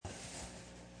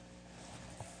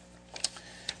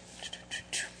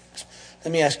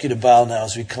Let me ask you to bow now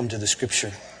as we come to the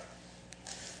scripture.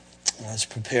 Let's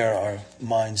prepare our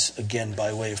minds again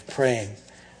by way of praying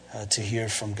to hear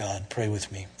from God. Pray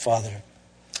with me. Father,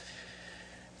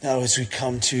 now as we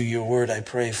come to your word, I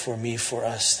pray for me, for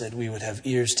us, that we would have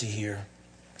ears to hear.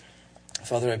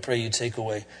 Father, I pray you take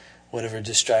away whatever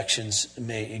distractions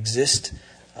may exist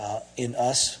in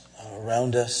us,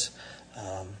 around us.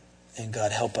 And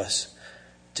God, help us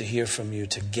to hear from you,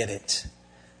 to get it,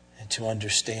 and to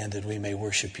understand that we may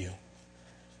worship you.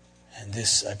 And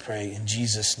this I pray in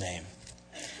Jesus' name.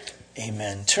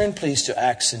 Amen. Turn please to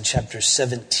Acts in chapter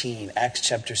 17. Acts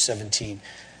chapter 17.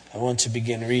 I want to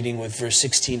begin reading with verse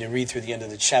 16 and read through the end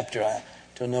of the chapter. I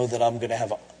don't know that I'm going to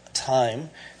have time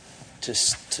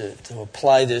to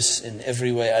apply this in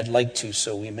every way I'd like to,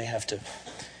 so we may have to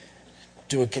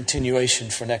do a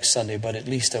continuation for next Sunday, but at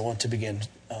least I want to begin.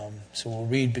 So we'll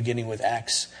read beginning with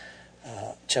Acts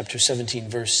chapter 17,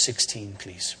 verse 16,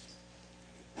 please.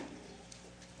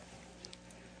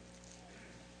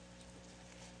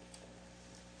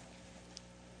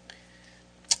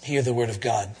 Hear the word of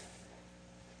God.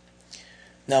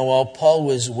 Now, while Paul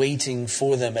was waiting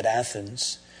for them at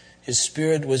Athens, his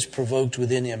spirit was provoked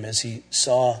within him as he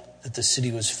saw that the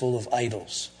city was full of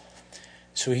idols.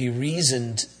 So he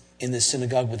reasoned in the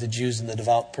synagogue with the Jews and the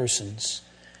devout persons,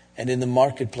 and in the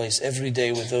marketplace every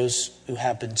day with those who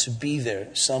happened to be there.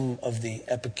 Some of the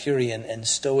Epicurean and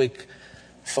Stoic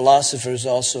philosophers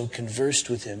also conversed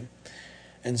with him,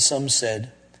 and some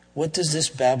said, "What does this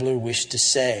babbler wish to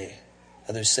say?"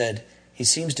 Others said, "He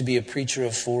seems to be a preacher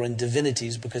of foreign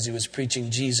divinities because he was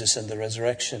preaching Jesus and the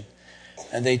resurrection."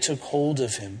 And they took hold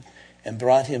of him and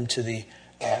brought him to the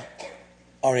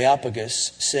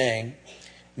Areopagus, saying,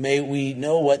 "May we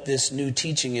know what this new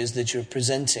teaching is that you're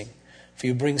presenting? For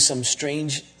you bring some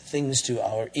strange things to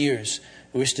our ears.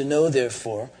 We wish to know,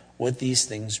 therefore, what these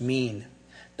things mean."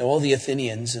 Now all the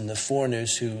Athenians and the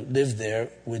foreigners who lived there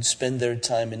would spend their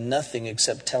time in nothing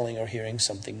except telling or hearing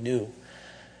something new.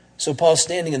 So Paul,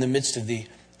 standing in the midst of the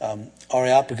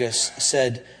Areopagus,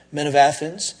 said, "Men of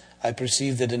Athens, I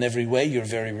perceive that in every way you're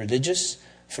very religious.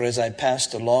 For as I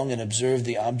passed along and observed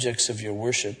the objects of your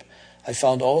worship, I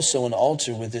found also an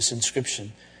altar with this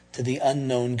inscription, 'To the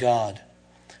unknown God.'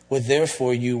 What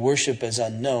therefore you worship as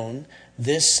unknown,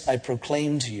 this I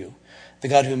proclaim to you. The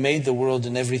God who made the world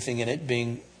and everything in it,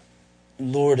 being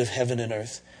Lord of heaven and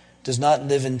earth, does not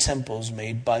live in temples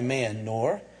made by man,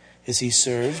 nor is he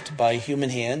served by human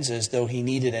hands as though he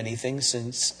needed anything,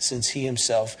 since he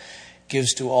himself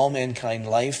gives to all mankind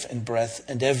life and breath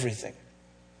and everything.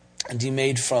 And he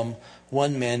made from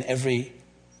one man every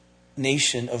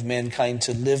nation of mankind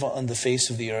to live on the face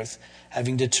of the earth,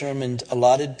 having determined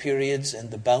allotted periods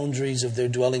and the boundaries of their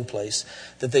dwelling place,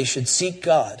 that they should seek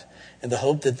God in the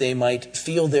hope that they might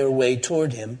feel their way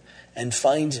toward him and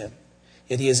find him.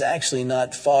 Yet he is actually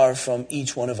not far from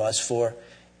each one of us, for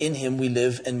in him we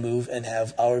live and move and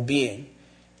have our being,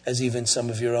 as even some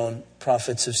of your own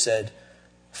prophets have said,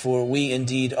 for we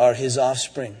indeed are his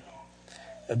offspring.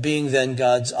 Being then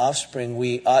God's offspring,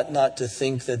 we ought not to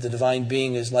think that the divine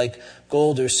being is like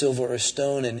gold or silver or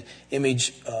stone, an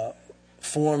image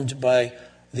formed by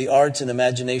the art and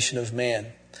imagination of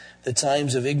man. The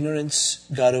times of ignorance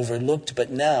God overlooked, but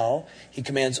now he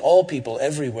commands all people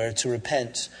everywhere to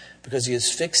repent, because he has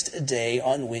fixed a day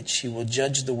on which he will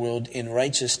judge the world in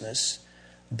righteousness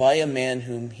by a man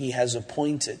whom he has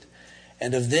appointed.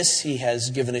 And of this he has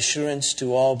given assurance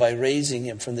to all by raising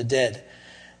him from the dead.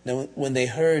 Now, when they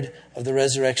heard of the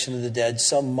resurrection of the dead,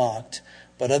 some mocked,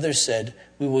 but others said,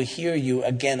 "We will hear you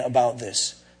again about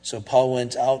this." So Paul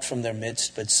went out from their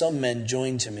midst, but some men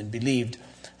joined him and believed,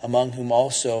 among whom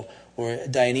also were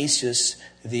Dionysius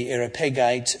the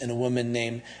Areopagite and a woman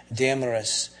named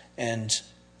Damaris, and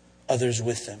others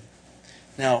with them.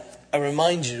 Now, I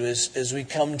remind you as we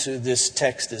come to this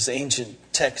text, this ancient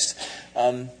text,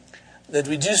 that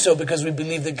we do so because we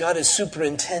believe that God has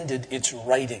superintended its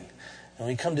writing. When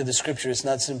we come to the scripture, it's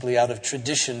not simply out of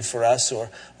tradition for us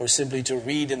or simply to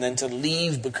read and then to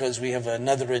leave because we have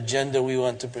another agenda we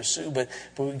want to pursue. But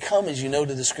we come, as you know,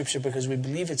 to the scripture because we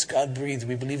believe it's God-breathed.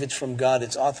 We believe it's from God.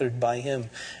 It's authored by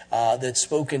him, that's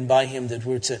spoken by him, that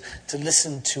we're to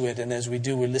listen to it. And as we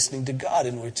do, we're listening to God,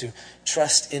 and we're to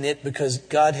trust in it because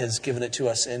God has given it to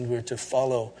us, and we're to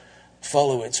follow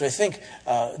it. So I think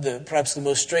perhaps the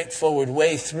most straightforward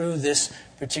way through this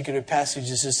particular passage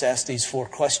is just to ask these four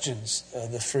questions.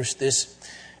 The first, this,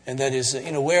 and that is,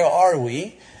 where are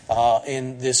we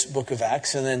in this book of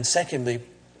Acts? And then secondly,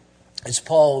 as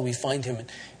Paul, we find him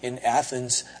in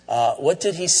Athens. What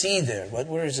did he see there? What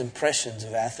were his impressions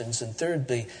of Athens? And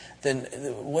thirdly, then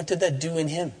what did that do in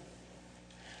him?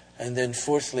 And then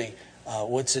fourthly,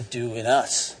 what's it do in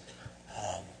us?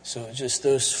 So just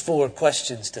those 4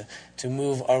 questions to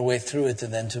move our way through it,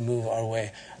 and then to move our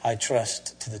way, I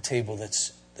trust, to the table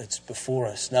that's before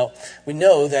us. Now, we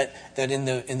know that in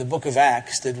the book of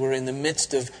Acts, that we're in the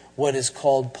midst of what is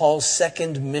called Paul's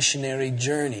second missionary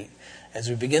journey. As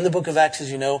we begin the book of Acts,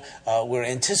 as you know, we're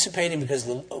anticipating, because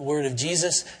of the word of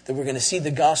Jesus, that we're going to see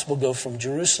the gospel go from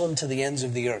Jerusalem to the ends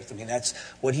of the earth. I mean, that's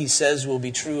what he says will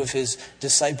be true of his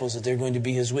disciples, that they're going to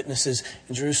be his witnesses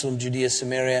in Jerusalem, Judea,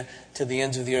 Samaria, to the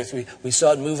ends of the earth. We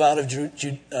saw it move out of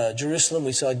Jerusalem.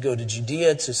 We saw it go to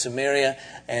Judea, to Samaria,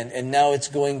 and now it's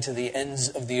going to the ends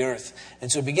of the earth. And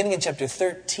so beginning in chapter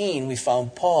 13, we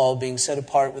found Paul being set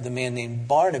apart with a man named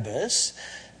Barnabas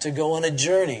to go on a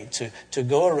journey, to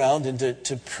go around and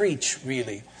to preach,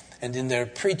 really. And in their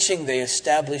preaching, they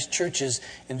established churches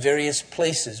in various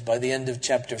places. By the end of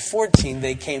chapter 14,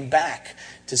 they came back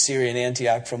to Syrian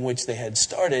Antioch, from which they had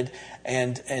started.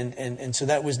 And so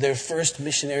that was their first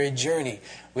missionary journey.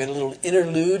 We had a little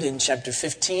interlude in chapter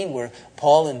 15 where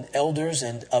Paul and elders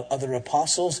and other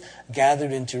apostles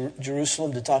gathered into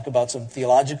Jerusalem to talk about some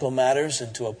theological matters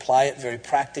and to apply it very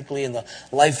practically in the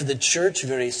life of the church. A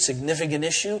very significant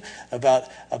issue about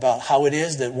how it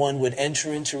is that one would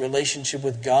enter into relationship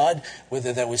with God,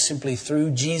 whether that was simply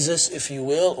through Jesus, if you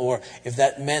will, or if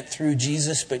that meant through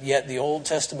Jesus, but yet the Old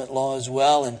Testament law as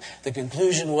well. And the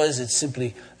conclusion was it's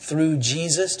simply through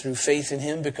Jesus, through faith in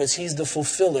him, because he's the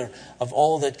fulfiller of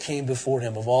all that came before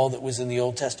him, of all that was in the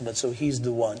Old Testament. So he's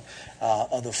the one,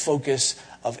 the focus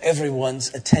of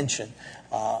everyone's attention.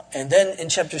 And then in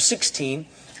chapter 16,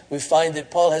 we find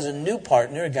that Paul has a new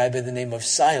partner, a guy by the name of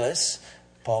Silas.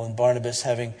 Paul and Barnabas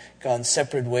having gone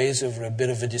separate ways over a bit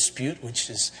of a dispute, which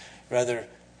is rather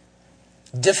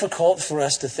difficult for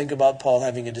us to think about Paul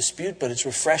having a dispute, but it's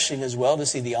refreshing as well to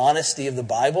see the honesty of the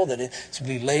Bible, that it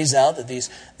simply lays out that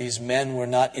these men were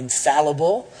not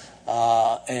infallible,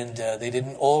 and they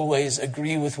didn't always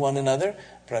agree with one another,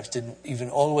 perhaps didn't even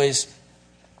always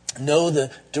know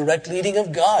the direct leading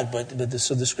of God,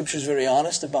 so the Scripture is very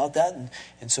honest about that.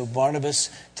 And so Barnabas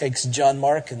takes John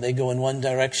Mark, and they go in one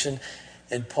direction.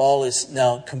 And Paul is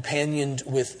now companioned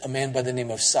with a man by the name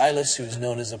of Silas, who is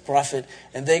known as a prophet,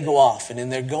 and they go off. And in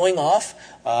their going off,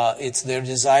 it's their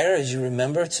desire, as you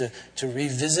remember, to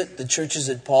revisit the churches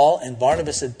that Paul and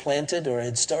Barnabas had planted or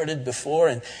had started before,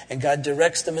 and God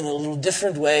directs them in a little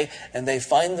different way, and they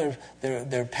find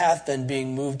their path then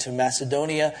being moved to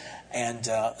Macedonia. And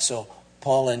so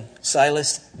Paul and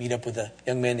Silas meet up with a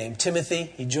young man named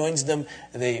Timothy. He joins them.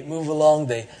 They move along.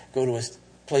 They go to a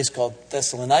place called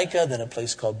Thessalonica, then a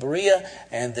place called Berea,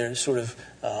 and they're sort of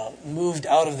moved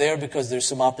out of there because there's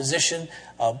some opposition.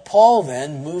 Paul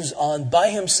then moves on by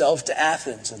himself to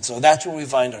Athens, and so that's where we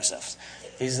find ourselves.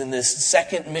 He's in this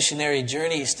second missionary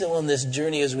journey. He's still on this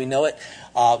journey as we know it,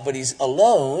 but he's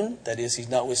alone. That is, he's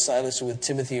not with Silas or with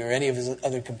Timothy or any of his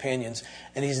other companions,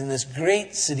 and he's in this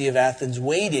great city of Athens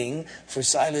waiting for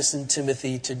Silas and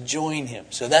Timothy to join him.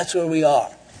 So that's where we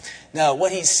are. Now,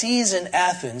 what he sees in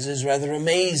Athens is rather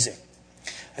amazing.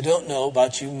 I don't know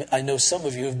about you. I know some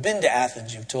of you have been to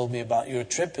Athens. You've told me about your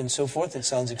trip and so forth. It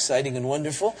sounds exciting and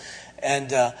wonderful.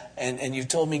 And you've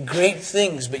told me great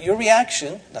things. But your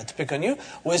reaction, not to pick on you,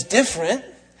 was different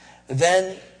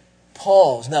than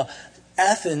Paul's. Now,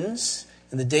 Athens,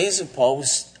 in the days of Paul,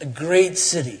 was a great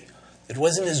city. It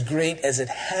wasn't as great as it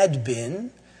had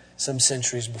been some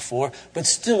centuries before, but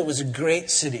still it was a great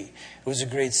city. It was a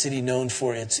great city known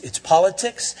for its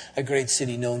politics, a great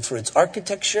city known for its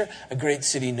architecture, a great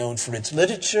city known for its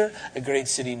literature, a great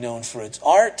city known for its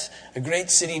art, a great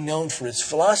city known for its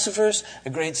philosophers, a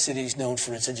great city known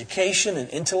for its education and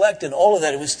intellect and all of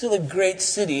that. It was still a great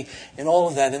city in all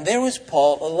of that. And there was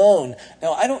Paul alone.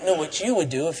 Now, I don't know what you would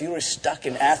do if you were stuck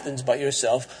in Athens by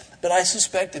yourself, but I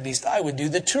suspect at least I would do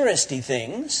the touristy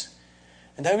things.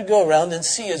 And I would go around and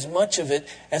see as much of it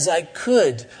as I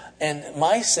could. And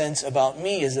my sense about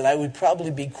me is that I would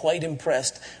probably be quite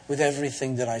impressed with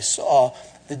everything that I saw.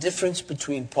 The difference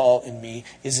between Paul and me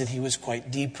is that he was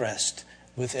quite depressed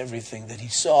with everything that he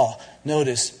saw.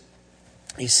 Notice,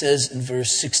 he says in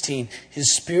verse 16,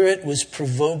 his spirit was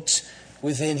provoked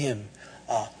within him.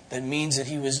 That means that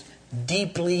he was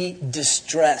deeply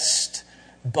distressed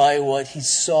by what he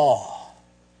saw.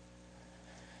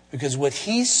 Because what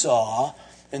he saw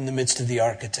in the midst of the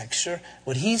architecture,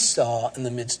 what he saw in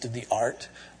the midst of the art,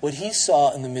 what he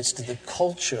saw in the midst of the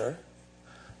culture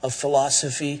of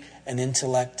philosophy and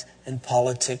intellect and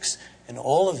politics and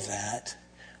all of that,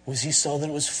 was he saw that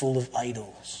it was full of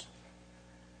idols.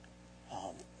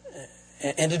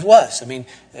 And it was. I mean,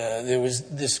 there was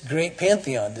this great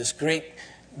pantheon, this great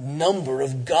number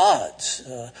of gods.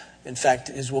 In fact,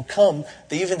 as will come,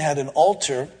 they even had an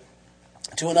altar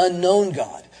to an unknown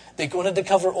God. They wanted to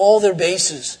cover all their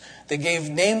bases. They gave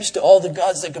names to all the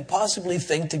gods they could possibly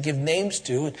think to give names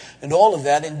to and all of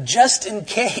that. And just in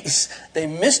case they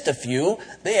missed a few,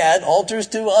 they had altars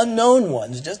to unknown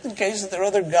ones. Just in case there are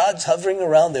other gods hovering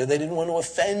around there. They didn't want to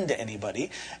offend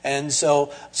anybody. And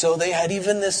so they had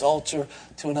even this altar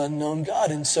to an unknown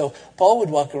God. And so Paul would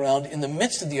walk around in the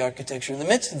midst of the architecture, in the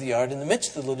midst of the art, in the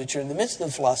midst of the literature, in the midst of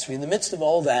the philosophy, in the midst of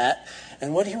all that.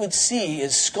 And what he would see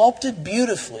is sculpted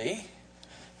beautifully,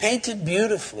 painted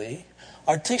beautifully,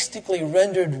 artistically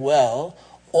rendered well,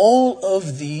 all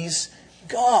of these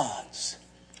gods.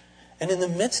 And in the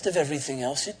midst of everything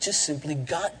else, it just simply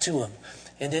got to him.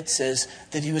 And it says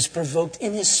that he was provoked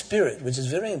in his spirit, which is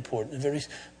very important, a very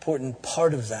important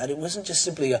part of that. It wasn't just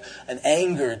simply an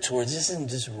anger towards, this didn't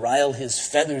just rile his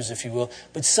feathers, if you will,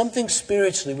 but something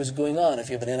spiritually was going on.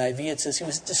 If you have an NIV, it says he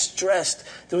was distressed.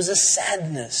 There was a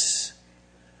sadness.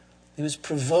 He was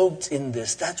provoked in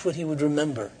this. That's what he would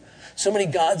remember. So many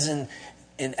gods in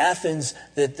Athens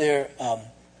that they're,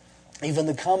 even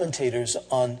the commentators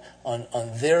on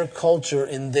their culture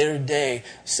in their day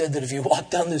said that if you walk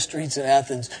down the streets in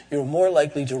Athens, you're more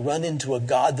likely to run into a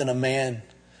god than a man.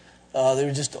 They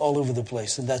were just all over the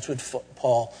place. And that's what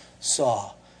Paul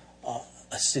saw,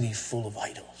 a city full of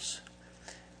idols.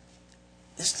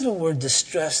 This little word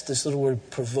distressed, this little word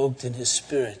provoked in his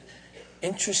spirit,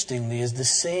 interestingly, is the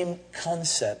same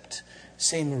concept,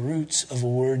 same roots of a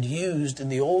word used in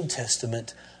the Old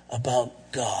Testament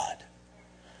about God.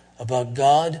 About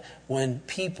God when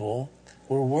people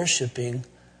were worshiping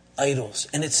idols.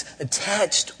 And it's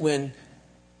attached, when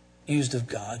used of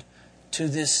God, to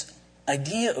this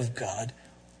idea of God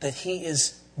that he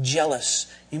is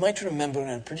jealous. You might remember on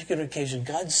a particular occasion,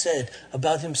 God said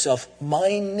about himself,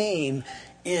 "My name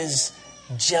is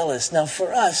jealous." Now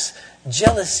for us,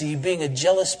 jealousy, being a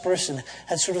jealous person,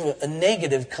 has sort of a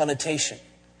negative connotation.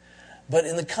 But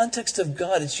in the context of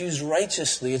God, it's used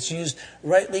righteously. It's used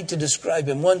rightly to describe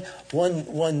him.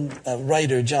 One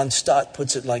writer, John Stott,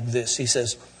 puts it like this. He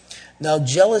says, "Now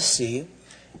jealousy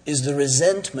is the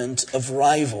resentment of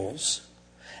rivals,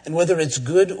 and whether it's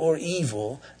good or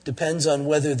evil depends on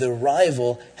whether the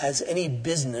rival has any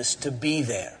business to be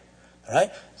there." All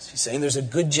right? So he's saying there's a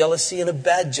good jealousy and a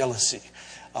bad jealousy.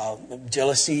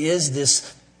 Jealousy is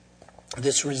this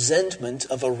resentment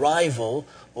of a rival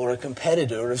or a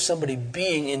competitor, or of somebody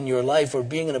being in your life or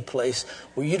being in a place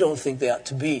where you don't think they ought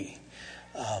to be.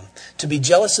 To be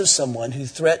jealous of someone who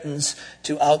threatens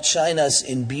to outshine us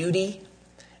in beauty,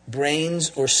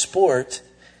 brains, or sport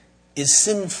is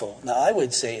sinful. Now, I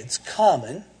would say it's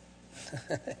common.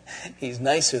 He's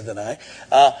nicer than I.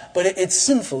 But it's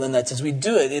sinful in that sense. We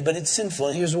do it, but it's sinful.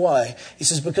 And here's why. He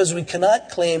says, because we cannot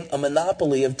claim a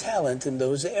monopoly of talent in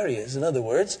those areas. In other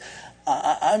words,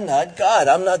 I'm not God.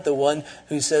 I'm not the one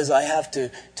who says I have to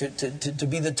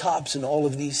be the tops in all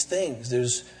of these things.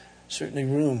 There's certainly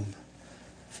room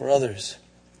for others.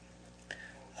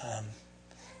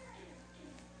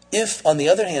 If, on the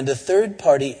other hand, a third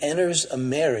party enters a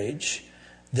marriage,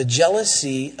 the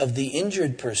jealousy of the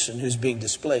injured person who's being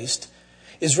displaced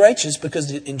is righteous because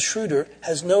the intruder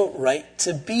has no right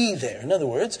to be there. In other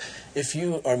words, if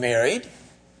you are married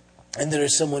and there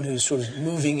is someone who's sort of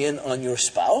moving in on your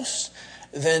spouse,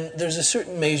 then there's a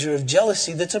certain measure of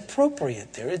jealousy that's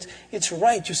appropriate there. It's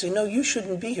right. You say, no, you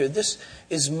shouldn't be here. This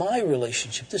is my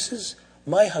relationship. This is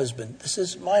my husband. This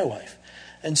is my wife.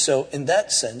 And so in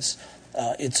that sense,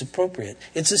 it's appropriate.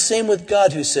 It's the same with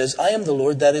God, who says, "I am the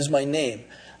Lord, that is my name.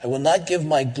 I will not give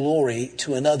my glory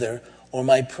to another or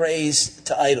my praise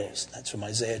to idols." That's from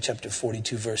Isaiah chapter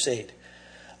 42, verse 8.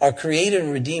 Our Creator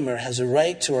and Redeemer has a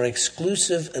right to our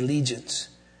exclusive allegiance.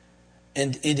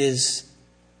 And it is,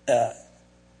 and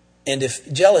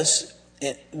if jealous,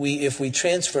 if we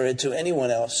transfer it to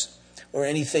anyone else or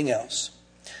anything else.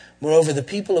 Moreover, the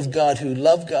people of God who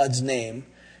love God's name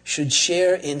should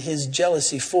share in his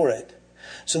jealousy for it.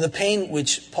 So the pain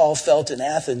which Paul felt in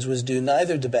Athens was due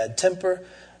neither to bad temper,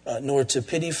 nor to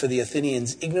pity for the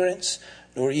Athenians' ignorance,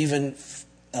 nor even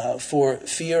for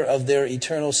fear of their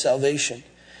eternal salvation.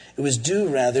 It was due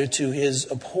rather to his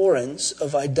abhorrence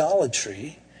of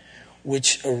idolatry,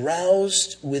 which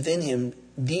aroused within him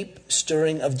deep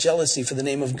stirring of jealousy for the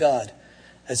name of God,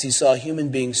 as he saw human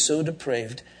beings so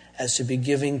depraved as to be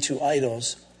giving to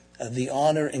idols the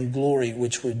honor and glory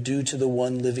which were due to the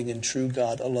one living and true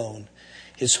God alone.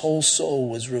 His whole soul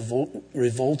was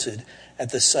revolted at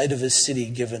the sight of his city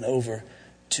given over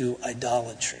to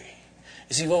idolatry.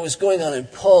 You see, what was going on in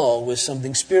Paul was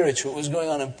something spiritual. What was going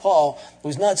on in Paul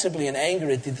was not simply an anger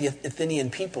at the Athenian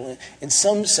people. In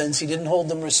some sense, he didn't hold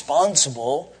them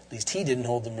responsible. At least he didn't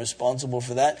hold them responsible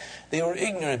for that. They were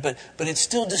ignorant, but it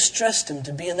still distressed him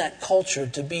to be in that culture,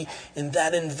 to be in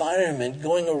that environment.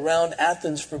 Going around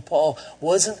Athens for Paul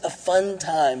wasn't a fun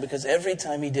time, because every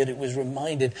time he did it was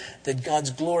reminded that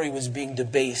God's glory was being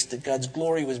debased, that God's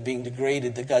glory was being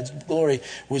degraded, that God's glory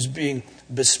was being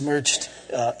besmirched,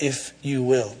 if you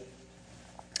will.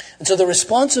 And so the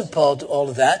response of Paul to all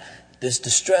of that, this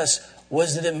distress,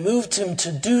 was that it moved him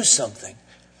to do something.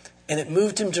 And it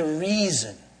moved him to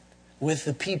reason with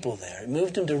the people there. It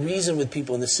moved him to reason with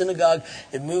people in the synagogue.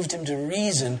 It moved him to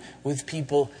reason with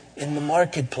people in the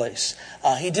marketplace.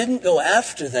 He didn't go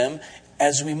after them,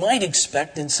 as we might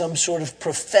expect, in some sort of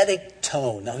prophetic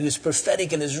tone. Now, he was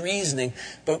prophetic in his reasoning,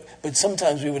 but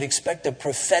sometimes we would expect a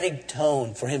prophetic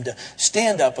tone for him to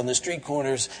stand up on the street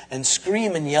corners and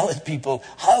scream and yell at people,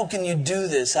 "How can you do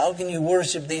this? How can you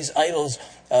worship these idols?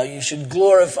 You should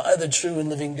glorify the true and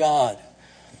living God."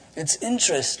 It's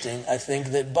interesting, I think,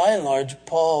 that by and large,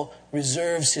 Paul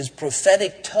reserves his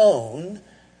prophetic tone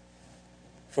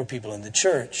for people in the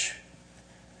church.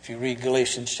 If you read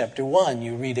Galatians chapter 1,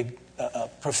 you read a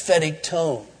prophetic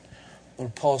tone where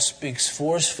Paul speaks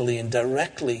forcefully and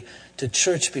directly to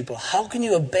church people. How can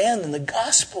you abandon the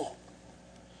gospel?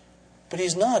 But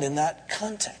he's not in that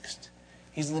context.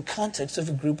 He's in the context of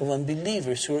a group of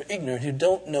unbelievers who are ignorant, who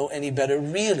don't know any better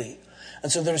really.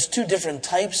 And so there's two different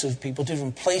types of people, two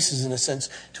different places in a sense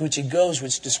to which he goes,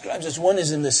 which describes us. One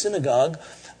is in the synagogue,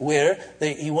 where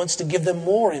he wants to give them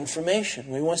more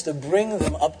information. He wants to bring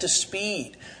them up to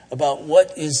speed about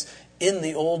what is in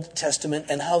the Old Testament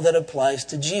and how that applies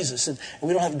to Jesus. And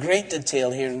we don't have great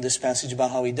detail here in this passage about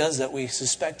how he does that. We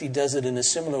suspect he does it in a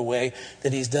similar way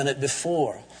that he's done it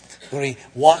before, where he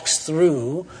walks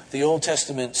through the Old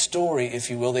Testament story, if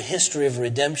you will, the history of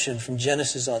redemption from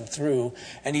Genesis on through,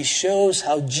 and he shows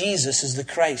how Jesus is the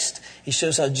Christ. He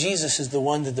shows how Jesus is the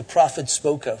one that the prophets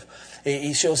spoke of.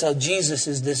 He shows how Jesus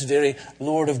is this very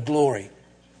Lord of glory.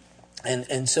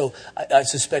 And so I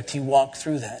suspect he walked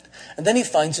through that. And then he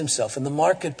finds himself in the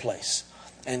marketplace.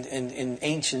 And in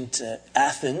ancient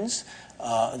Athens,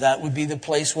 that would be the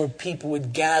place where people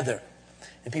would gather.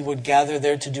 And people would gather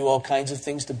there to do all kinds of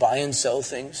things, to buy and sell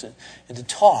things, and to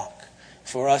talk.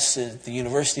 For us at the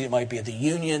university, it might be at the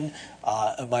Union.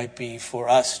 It might be for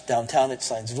us downtown at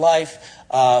Signs of Life.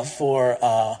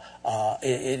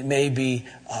 It may be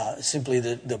simply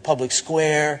the public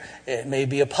square. It may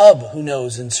be a pub, who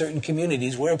knows, in certain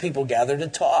communities where people gather to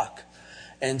talk.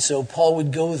 And so Paul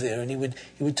would go there and he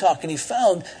would talk. And he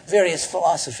found various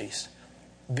philosophies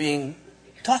being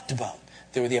talked about.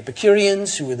 There were the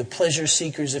Epicureans, who were the pleasure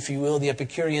seekers, if you will. The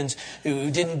Epicureans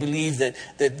who didn't believe that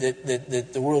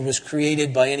the world was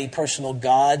created by any personal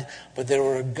god, but there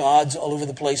were gods all over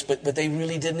the place, but they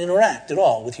really didn't interact at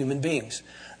all with human beings.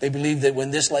 They believed that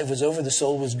when this life was over, the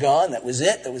soul was gone. That was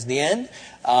it. That was the end.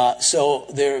 So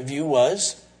their view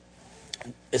was,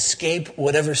 escape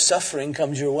whatever suffering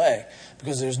comes your way,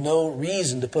 because there's no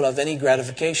reason to put off any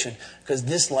gratification, because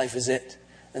this life is it.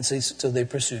 And so they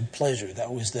pursued pleasure.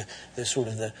 That was the sort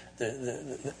of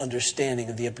the understanding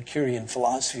of the Epicurean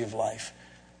philosophy of life.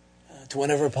 To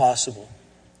whenever possible,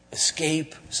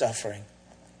 escape suffering,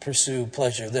 pursue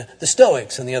pleasure. The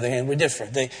Stoics, on the other hand, were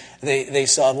different. They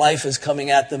saw life as coming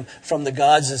at them from the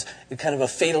gods as kind of a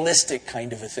fatalistic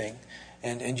kind of a thing.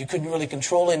 And you couldn't really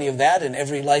control any of that, and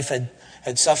every life had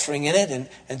suffering in it,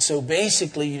 and so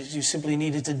basically you simply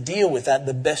needed to deal with that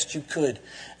the best you could.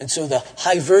 And so the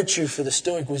high virtue for the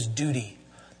Stoic was duty,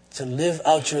 to live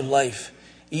out your life,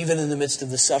 even in the midst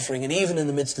of the suffering, and even in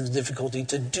the midst of the difficulty,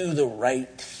 to do the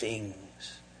right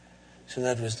things. So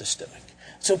that was the Stoic.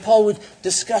 So Paul would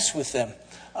discuss with them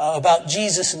about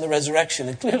Jesus and the resurrection,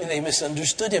 and clearly they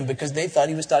misunderstood him, because they thought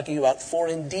he was talking about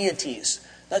foreign deities.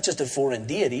 Not just a foreign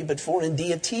deity, but foreign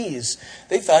deities.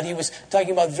 They thought he was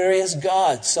talking about various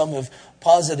gods. Some have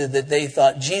posited that they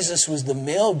thought Jesus was the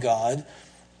male god,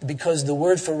 because the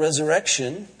word for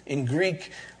resurrection in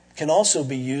Greek can also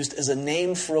be used as a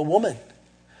name for a woman.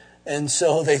 And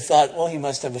so they thought, well, he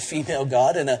must have a female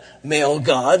god and a male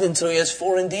god, and so he has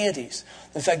foreign deities.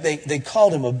 In fact, they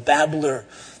called him a babbler,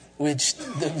 which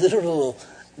the literal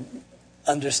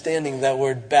understanding of that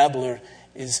word babbler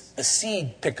is a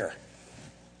seed picker.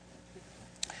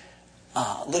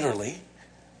 Literally.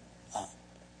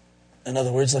 In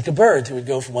other words, like a bird who would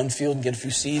go from one field and get a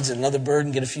few seeds, and another bird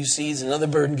and get a few seeds, and another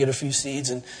bird and get a few seeds.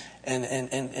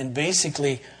 And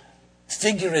basically,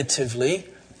 figuratively,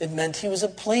 it meant he was a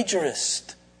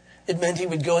plagiarist. It meant he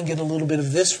would go and get a little bit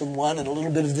of this from one and a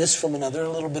little bit of this from another, a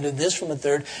little bit of this from a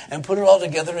third, and put it all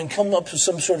together and come up with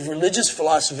some sort of religious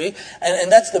philosophy.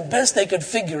 And that's the best they could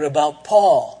figure about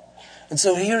Paul. And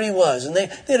so here he was. And they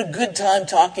had a good time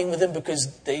talking with him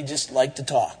because they just liked to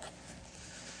talk.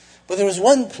 But there was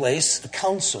one place, a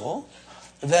council,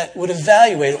 that would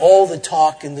evaluate all the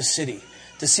talk in the city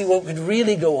to see what could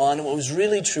really go on and what was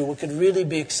really true, what could really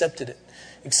be accepted.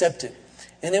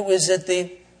 And it was at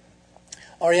the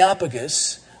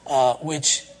Areopagus,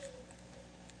 which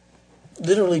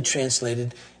literally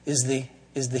translated is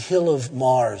the hill of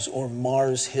Mars, or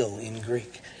Mars Hill in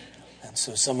Greek. And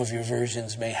so some of your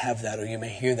versions may have that, or you may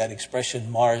hear that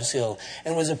expression, Mars Hill.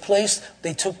 And it was a place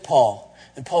they took Paul.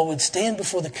 And Paul would stand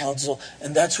before the council,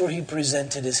 and that's where he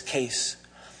presented his case.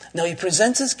 Now, he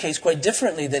presents his case quite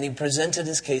differently than he presented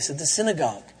his case at the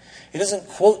synagogue. He doesn't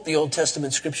quote the Old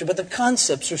Testament scripture, but the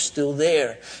concepts are still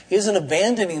there. He isn't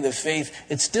abandoning the faith.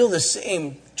 It's still the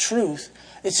same truth.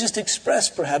 It's just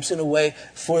expressed perhaps in a way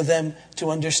for them to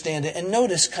understand it. And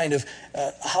notice kind of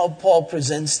how Paul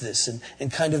presents this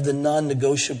and kind of the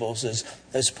non-negotiables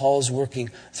as Paul's working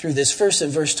through this. First, in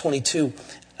verse 22,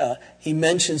 he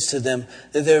mentions to them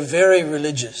that they're very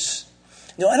religious.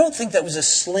 Now, I don't think that was a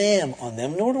slam on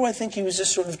them, nor do I think he was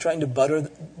just sort of trying to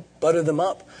butter them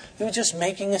up. He was just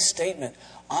making a statement.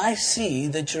 I see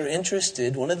that you're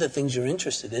interested, one of the things you're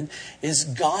interested in is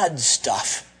God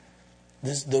stuff.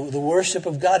 The worship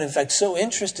of God. In fact, so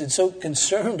interested, so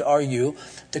concerned are you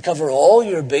to cover all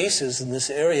your bases in this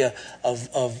area of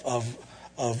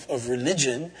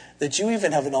religion that you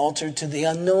even have an altar to the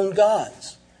unknown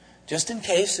gods. Just in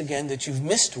case, again, that you've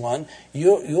missed one,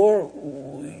 you're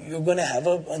going to have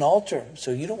an altar.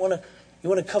 So you want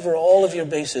to cover all of your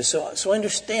bases. So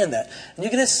understand that. And you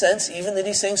get a sense even that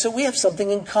he's saying, so we have something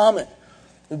in common.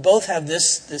 We both have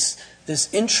this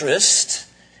interest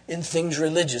in things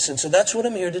religious. And so that's what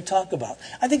I'm here to talk about.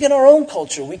 I think in our own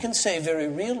culture, we can say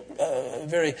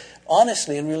very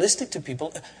honestly and realistic to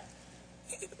people,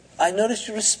 I notice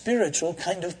you're a spiritual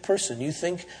kind of person. You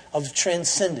think of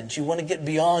transcendence. You want to get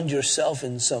beyond yourself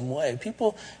in some way.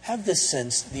 People have this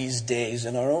sense these days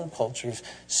in our own culture of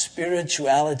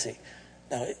spirituality.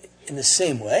 Now, in the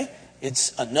same way,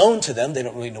 it's unknown to them. They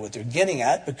don't really know what they're getting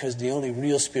at because the only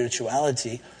real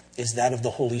spirituality is that of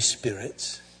the Holy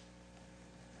Spirit.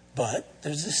 But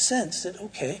there's this sense that,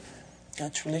 okay,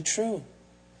 that's really true.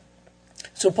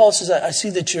 So Paul says, I see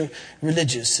that you're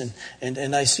religious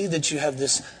and I see that you have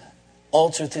this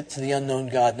altar to the unknown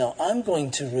God. Now, I'm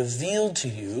going to reveal to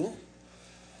you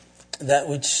that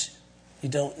which you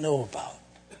don't know about.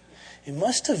 It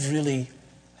must have really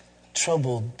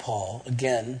troubled Paul,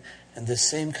 again, in the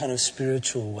same kind of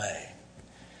spiritual way,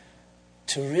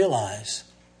 to realize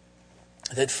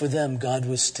that for them, God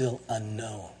was still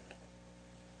unknown.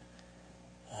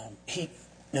 He,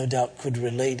 no doubt, could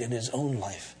relate in his own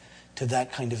life to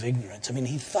that kind of ignorance. I mean,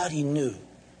 he thought he knew,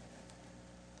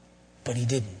 but he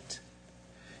didn't.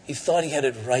 He thought he had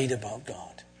it right about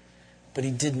God, but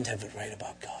he didn't have it right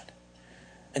about God.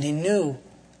 And he knew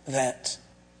that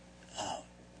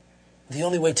the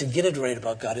only way to get it right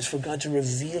about God is for God to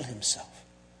reveal himself.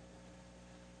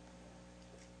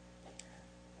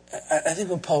 I think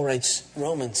when Paul writes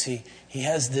Romans, he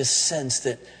has this sense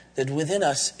that within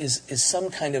us is some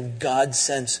kind of God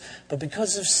sense. But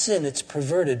because of sin, it's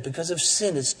perverted. Because of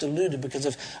sin, it's diluted. Because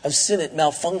of sin, it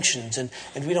malfunctions.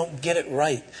 And we don't get it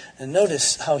right. And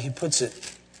notice how he puts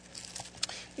it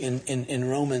in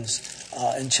Romans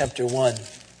in chapter 1.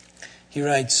 He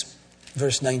writes,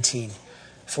 verse 19,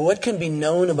 "For what can be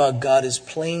known about God is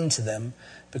plain to them,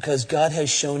 because God has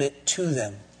shown it to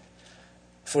them.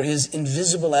 For his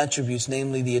invisible attributes,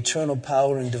 namely the eternal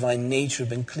power and divine nature, have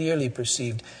been clearly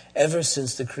perceived ever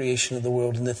since the creation of the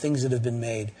world and the things that have been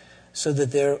made, so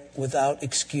that they're without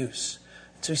excuse."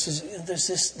 So he says, there's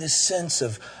this sense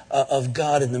of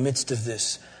God in the midst of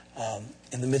this,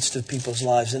 in the midst of people's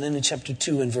lives. And then in chapter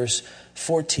 2 and verse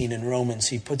 14 in Romans,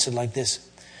 he puts it like this: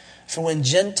 "For when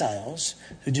Gentiles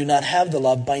who do not have the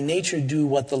law by nature do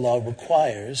what the law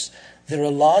requires, they're a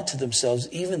law to themselves,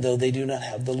 even though they do not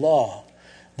have the law.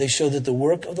 They show that the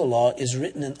work of the law is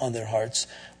written on their hearts,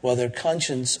 while their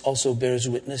conscience also bears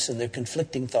witness, and their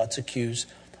conflicting thoughts accuse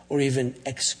or even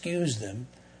excuse them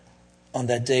on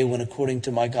that day when, according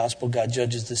to my gospel, God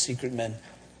judges the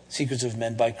secrets of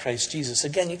men by Christ Jesus."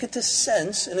 Again, you get this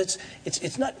sense, and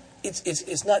it's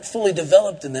not fully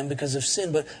developed in them because of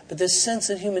sin, but this sense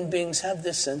that human beings have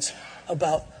this sense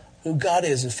about who God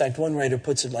is. In fact, one writer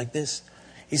puts it like this.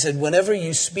 He said, "Whenever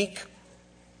you speak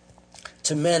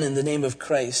to men in the name of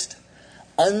Christ,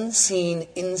 unseen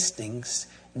instincts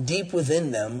deep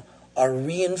within them are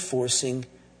reinforcing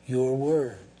your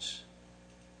words."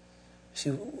 See,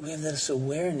 we have this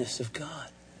awareness of God.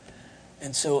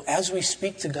 And so as we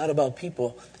speak to God about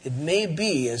people, it may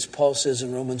be, as Paul says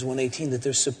in Romans 1:18, that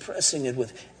they're suppressing it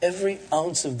with every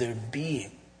ounce of their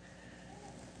being.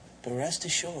 But rest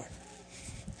assured,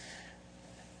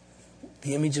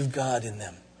 the image of God in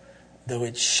them, though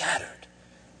it's shattered,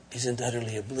 isn't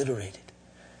utterly obliterated.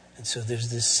 And so there's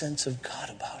this sense of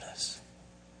God about us.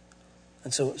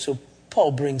 And so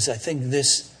Paul brings, I think,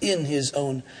 this in his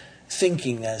own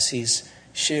thinking as he's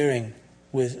sharing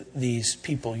with these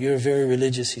people. You're very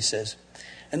religious, he says.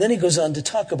 And then he goes on to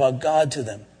talk about God to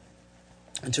them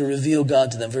and to reveal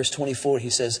God to them. Verse 24, he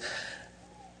says,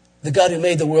 the God who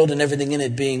made the world and everything in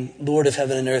it, being Lord of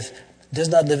heaven and earth, does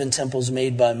not live in temples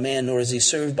made by man, nor is he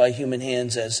served by human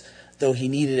hands as though he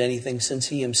needed anything, since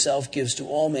he himself gives to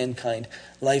all mankind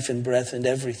life and breath and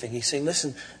everything. He's saying,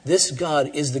 listen, this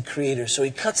God is the creator. So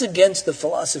he cuts against the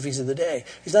philosophies of the day.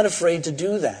 He's not afraid to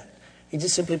do that. He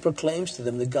just simply proclaims to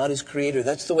them that God is creator.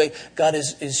 That's the way God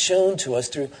is shown to us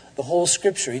through the whole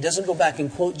Scripture. He doesn't go back and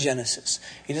quote Genesis.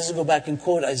 He doesn't go back and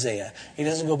quote Isaiah. He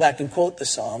doesn't go back and quote the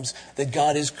Psalms that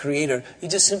God is creator. He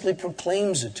just simply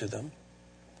proclaims it to them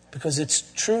because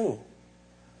it's true.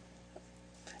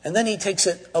 And then he takes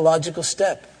it a logical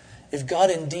step. If God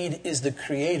indeed is the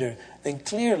creator, then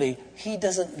clearly he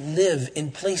doesn't live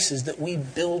in places that we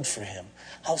build for him.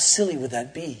 How silly would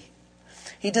that be?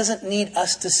 He doesn't need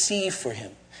us to see for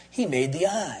him. He made the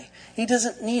eye. He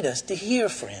doesn't need us to hear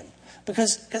for him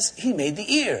because he made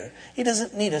the ear. He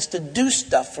doesn't need us to do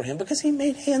stuff for him because he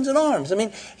made hands and arms. I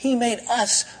mean, he made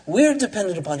us. We're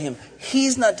dependent upon him.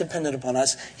 He's not dependent upon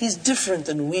us. He's different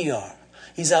than we are.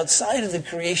 He's outside of the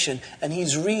creation and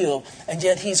he's real, and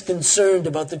yet he's concerned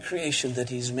about the creation that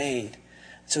he's made.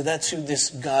 So that's who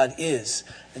this God is.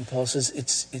 And Paul says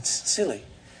it's silly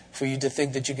for you to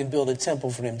think that you can build a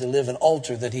temple for him, to live an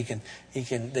altar that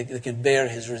that can bear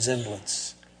his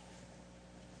resemblance.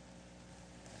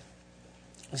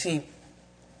 You see,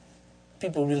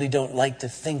 people really don't like to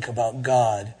think about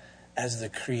God as the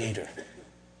creator.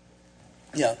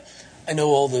 Yeah, I know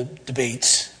all the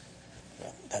debates.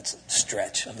 Well, that's a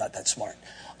stretch. I'm not that smart.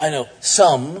 I know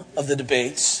some of the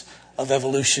debates of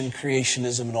evolution,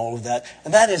 creationism, and all of that.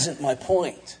 And that isn't my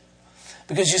point.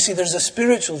 Because you see, there's a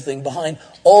spiritual thing behind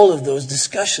all of those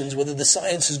discussions, whether the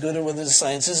science is good or whether the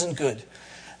science isn't good.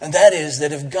 And that is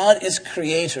that if God is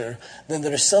creator, then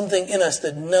there's something in us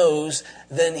that knows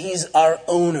then he's our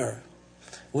owner.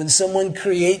 When someone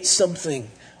creates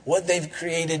something, what they've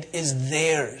created is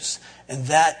theirs. And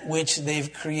that which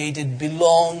they've created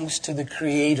belongs to the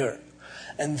creator.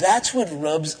 And that's what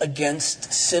rubs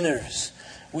against sinners.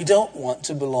 We don't want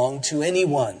to belong to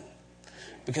anyone.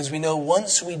 Because we know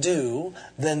once we do,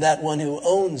 then that one who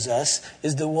owns us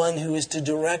is the one who is to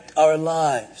direct our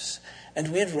lives.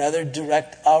 And we'd rather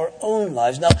direct our own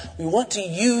lives. Now, we want to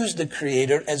use the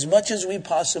Creator as much as we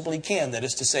possibly can. That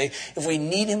is to say, if we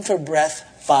need him for breath,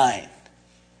 fine.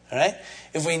 All right?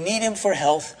 If we need him for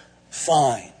health,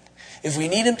 fine. If we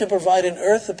need him to provide an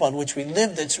earth upon which we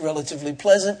live that's relatively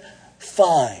pleasant,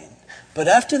 fine. But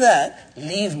after that,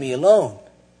 leave me alone.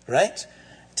 Right?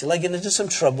 Till I get into some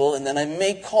trouble, and then I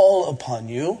may call upon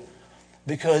you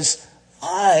because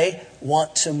I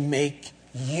want to make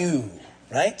you,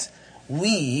 right?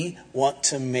 We want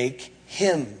to make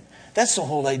him. That's the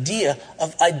whole idea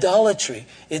of idolatry.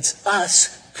 It's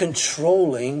us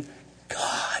controlling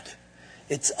God.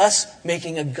 It's us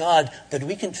making a God that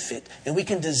we can fit and we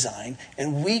can design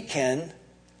and we can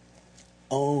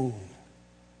own.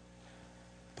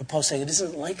 But Paul's saying it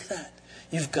isn't like that.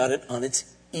 You've got it on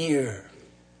its ear.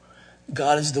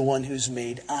 God is the one who's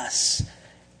made us.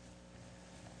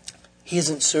 He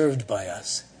isn't served by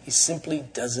us. He simply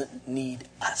doesn't need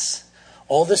us.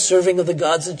 All the serving of the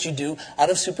gods that you do out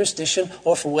of superstition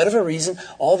or for whatever reason,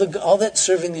 all that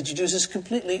serving that you do is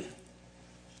completely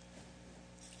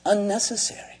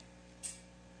unnecessary.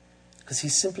 Because he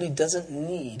simply doesn't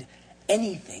need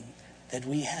anything that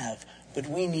we have. But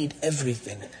we need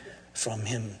everything from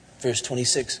him. Verse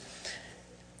 26.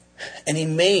 And he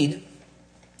made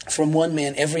from one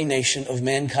man every nation of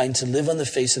mankind to live on the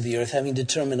face of the earth, having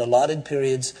determined allotted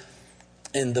periods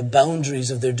and the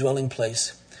boundaries of their dwelling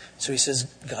place. So he says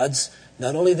God's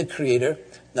not only the creator,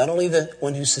 not only the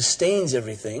one who sustains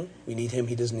everything, we need him,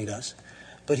 he doesn't need us,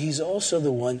 but he's also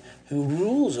the one who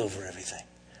rules over everything.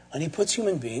 And he puts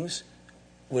human beings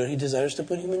where he desires to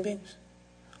put human beings,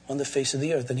 on the face of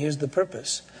the earth. And here's the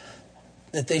purpose,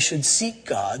 that they should seek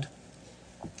God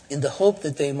in the hope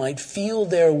that they might feel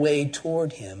their way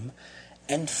toward him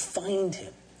and find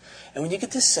him. And when you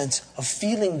get this sense of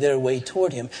feeling their way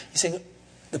toward him, you're saying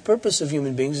the purpose of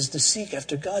human beings is to seek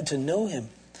after God, to know him,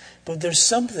 But there's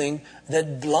something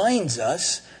that blinds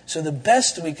us. So the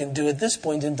best we can do at this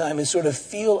point in time is sort of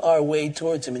feel our way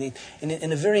towards him. And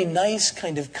in a very nice,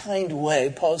 kind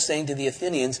way, Paul's saying to the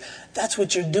Athenians, that's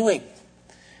what you're doing.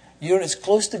 You're as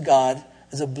close to God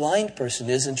as a blind person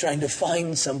is in trying to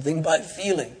find something by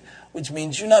feeling, which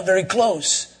means you're not very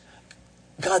close.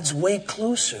 God's way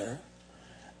closer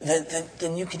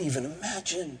than you can even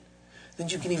imagine, than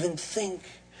you can even think,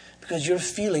 because you're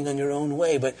feeling on your own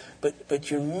way, but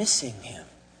you're missing him.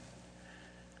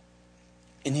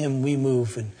 In him we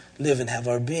move and live and have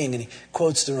our being. And he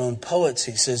quotes their own poets.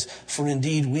 He says, for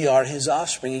indeed we are his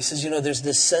offspring. He says, there's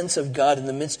this sense of God in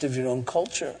the midst of your own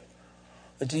culture.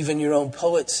 But even your own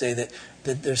poets say that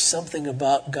there's something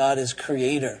about God as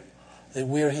creator, that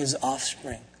we're his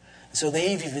offspring. So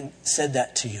they've even said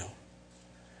that to you.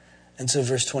 And so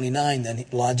verse 29 then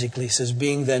logically says,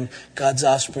 being then God's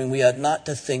offspring, we ought not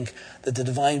to think that the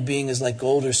divine being is like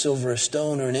gold or silver or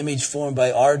stone or an image formed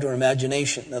by art or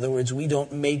imagination. In other words, we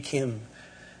don't make him.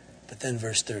 But then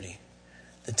verse 30,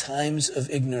 the times of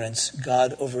ignorance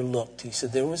God overlooked. He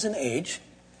said there was an age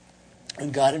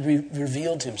when God had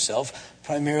revealed himself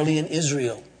primarily in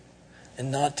Israel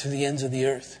and not to the ends of the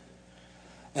earth.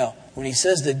 Now, when he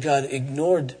says that God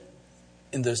ignored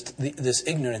in this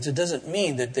ignorance, it doesn't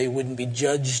mean that they wouldn't be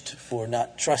judged for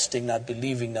not trusting, not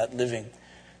believing, not living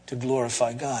to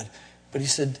glorify God. But he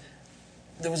said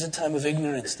there was a time of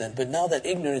ignorance then. But now that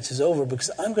ignorance is over,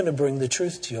 because I'm going to bring the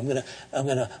truth to you. I'm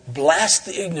going to blast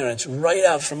the ignorance right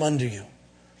out from under you.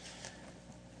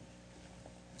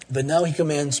 But now he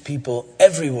commands people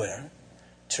everywhere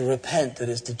to repent. That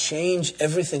is, to change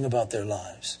everything about their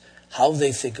lives, how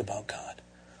they think about God.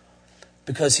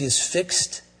 Because he has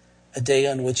fixed a day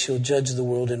on which he'll judge the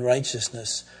world in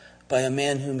righteousness by a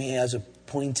man whom he has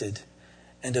appointed.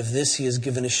 And of this he has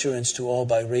given assurance to all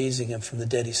by raising him from the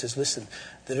dead. He says, listen,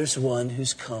 there's one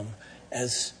who's come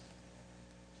as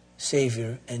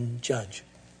Savior and Judge.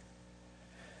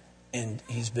 And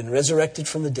he's been resurrected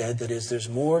from the dead. That is, there's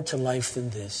more to life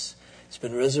than this. He's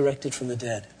been resurrected from the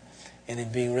dead. And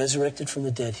in being resurrected from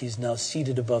the dead, he's now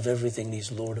seated above everything.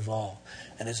 He's Lord of all.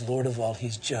 And as Lord of all,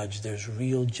 he's Judge. There's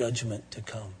real judgment to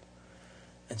come.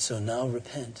 And so now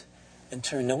repent and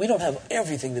turn. Now, we don't have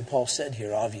everything that Paul said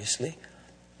here, obviously.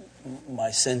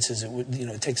 My sense is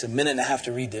it takes a minute and a half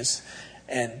to read this.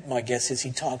 And my guess is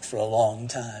he talked for a long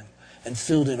time and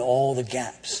filled in all the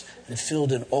gaps and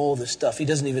filled in all the stuff. He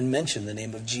doesn't even mention the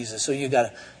name of Jesus. So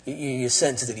you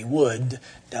sense that he would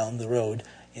down the road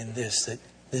in this, that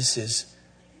this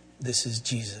is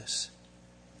Jesus.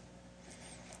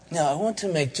 Now, I want to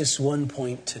make just one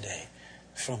point today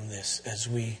from this as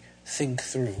we think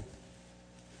through.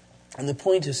 And the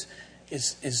point is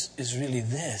really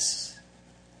this.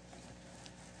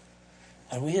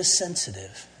 Are we as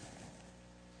sensitive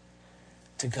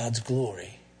to God's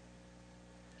glory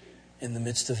in the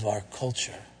midst of our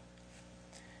culture,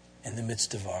 in the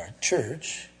midst of our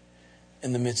church,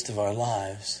 in the midst of our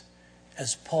lives,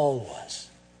 as Paul was?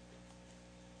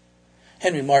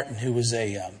 Henry Martyn, who was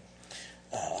a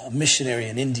missionary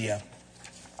in India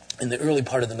in the early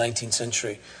part of the 19th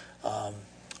century,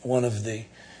 one of the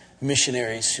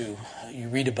missionaries who you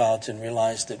read about and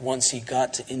realize that once he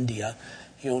got to India,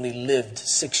 he only lived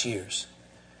 6 years,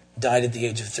 died at the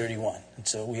age of 31. And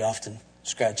so we often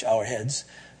scratch our heads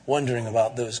wondering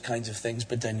about those kinds of things.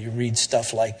 But then you read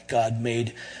stuff like God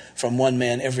made from one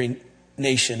man every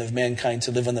nation of mankind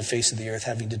to live on the face of the earth,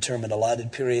 having determined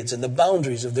allotted periods and the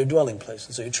boundaries of their dwelling place.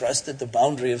 And so you trust that the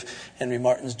boundary of Henry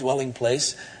Martyn's dwelling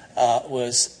place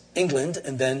was England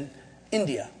and then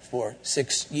India for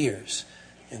 6 years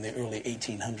in the early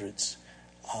 1800s.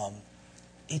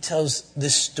 He tells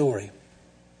this story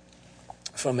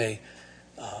from a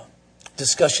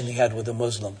discussion he had with a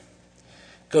Muslim.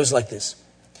 It goes like this.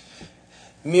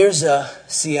 Mirza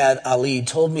Syed Ali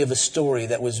told me of a story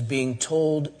that was being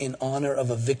told in honor of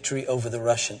a victory over the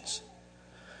Russians.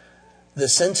 The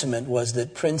sentiment was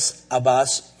that Prince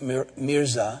Abbas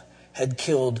Mirza had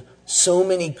killed so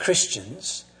many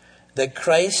Christians that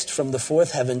Christ from the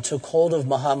fourth heaven took hold of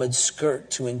Muhammad's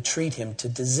skirt to entreat him to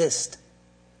desist.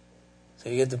 So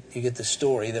you get the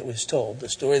story that was told. The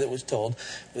story that was told,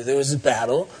 there was a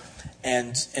battle,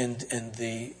 and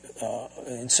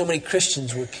so many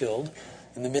Christians were killed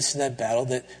in the midst of that battle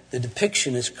that the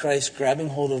depiction is Christ grabbing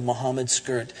hold of Muhammad's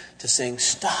skirt to saying,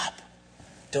 "Stop!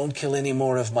 Don't kill any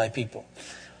more of my people."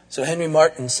 So Henry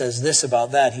Martyn says this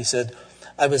about that. He said,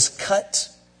 "I was cut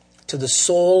to the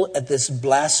soul at this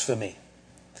blasphemy.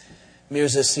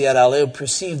 Mirza Syed Ali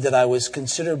perceived that I was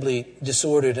considerably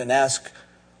disordered and asked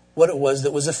what it was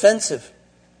that was offensive.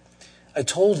 I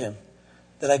told him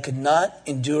that I could not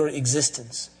endure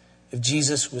existence if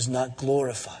Jesus was not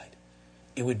glorified,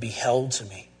 it would be hell to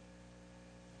me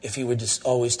if he were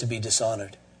always to be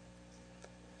dishonored.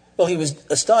 Well, he was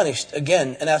astonished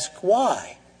again and asked,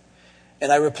 why?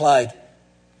 And I replied,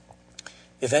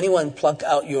 if anyone plucked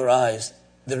out your eyes,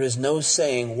 there is no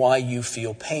saying why you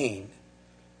feel pain.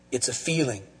 It's a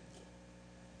feeling.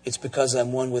 It's because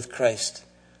I'm one with Christ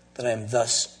that I am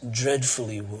thus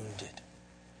dreadfully wounded.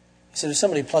 He said, if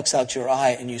somebody plucks out your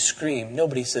eye and you scream,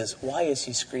 nobody says, why is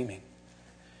he screaming?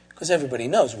 Because everybody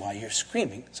knows why you're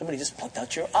screaming. Somebody just plucked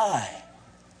out your eye.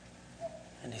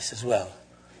 And he says, well,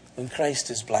 when Christ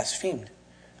is blasphemed,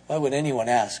 why would anyone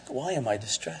ask, why am I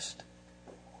distressed?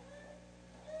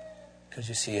 Because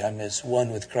you see, I'm as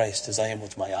one with Christ as I am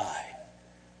with my eye.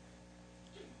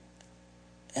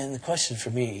 And the question for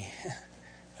me,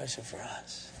 question for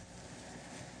us,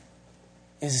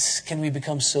 is can we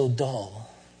become so dull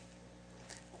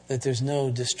that there's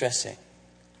no distressing?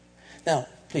 Now,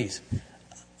 please,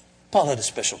 Paul had a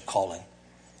special calling.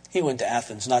 He went to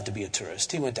Athens not to be a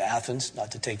tourist. He went to Athens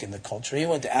not to take in the culture. He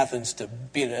went to Athens to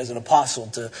be as an apostle,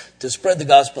 to spread the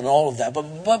gospel and all of that.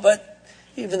 But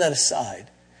even that aside,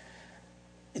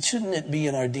 shouldn't it be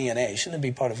in our DNA? Shouldn't it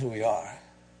be part of who we are?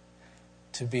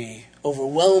 To be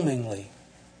overwhelmingly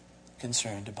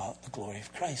concerned about the glory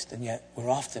of Christ. And yet we're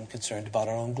often concerned about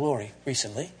our own glory.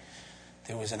 Recently,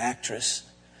 there was an actress,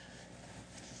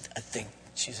 I think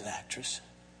she's an actress,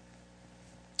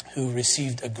 who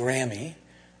received a Grammy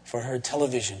for her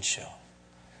television show.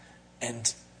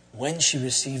 And when she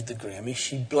received the Grammy,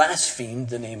 she blasphemed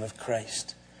the name of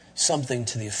Christ. Something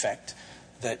to the effect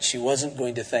that she wasn't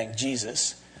going to thank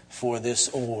Jesus for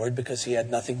this award because he had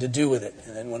nothing to do with it.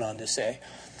 And then went on to say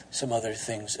some other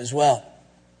things as well.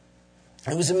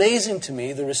 It was amazing to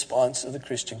me, the response of the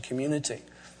Christian community.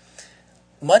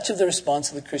 Much of the response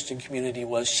of the Christian community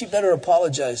was, she better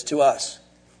apologize to us.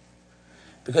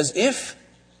 Because if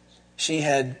she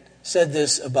had said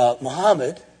this about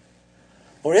Muhammad,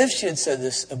 or if she had said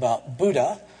this about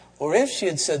Buddha, or if she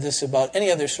had said this about any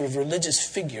other sort of religious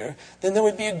figure, then there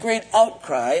would be a great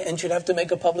outcry and she'd have to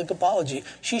make a public apology.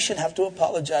 She should have to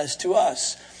apologize to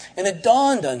us. And it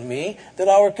dawned on me that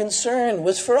our concern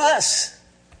was for us.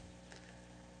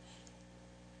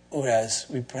 Whereas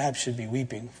we perhaps should be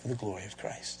weeping for the glory of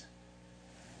Christ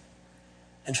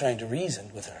and trying to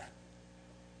reason with her.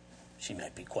 She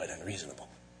might be quite unreasonable.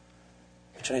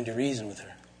 We're trying to reason with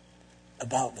her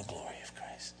about the glory of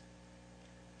Christ.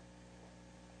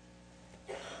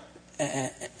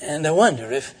 And I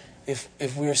wonder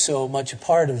if we're so much a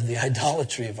part of the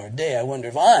idolatry of our day, I wonder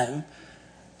if I'm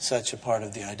such a part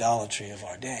of the idolatry of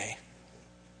our day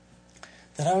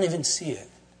that I don't even see it.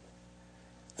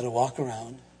 That I walk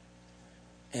around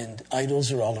and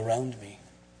idols are all around me.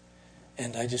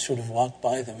 And I just sort of walk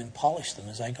by them and polish them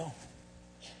as I go.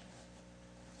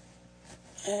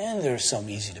 And there are some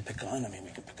easy to pick on. I mean,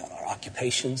 we can pick on our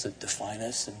occupations that define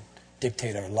us and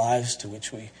dictate our lives, to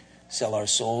which we sell our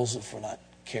souls if we're not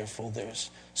careful.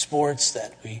 There's sports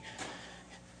that we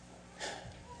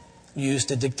use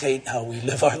to dictate how we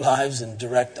live our lives and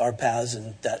direct our paths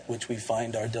and that which we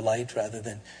find our delight rather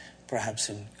than perhaps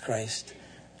in Christ.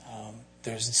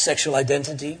 There's sexual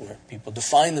identity, where people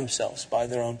define themselves by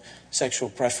their own sexual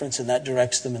preference, and that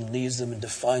directs them and leads them and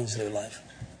defines their life.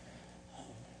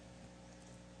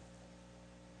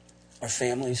 Our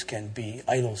families can be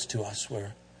idols to us,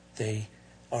 where they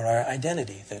are our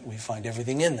identity, that we find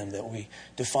everything in them, that we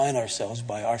define ourselves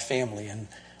by our family, and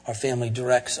our family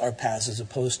directs our paths as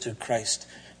opposed to Christ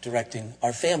directing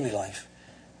our family life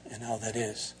and how that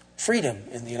is. Freedom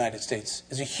in the United States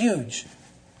is a huge,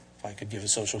 if I could give a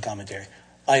social commentary,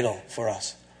 idol for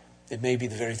us. It may be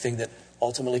the very thing that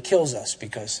ultimately kills us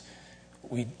because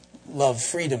we love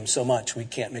freedom so much we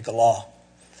can't make a law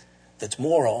that's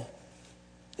moral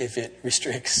if it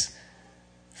restricts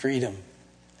freedom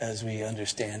as we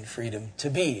understand freedom to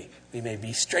be. We may be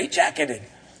straitjacketed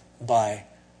by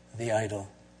the idol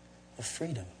of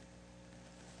freedom,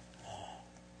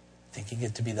 thinking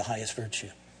it to be the highest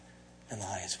virtue and the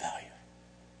highest value.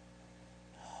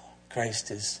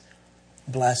 Christ is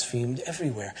blasphemed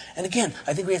everywhere. And again,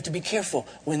 I think we have to be careful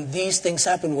when these things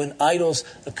happen, when idols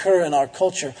occur in our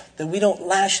culture, that we don't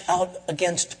lash out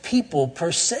against people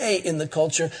per se in the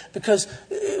culture, because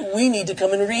we need to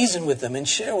come and reason with them and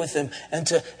share with them and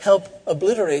to help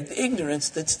obliterate the ignorance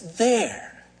that's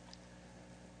there.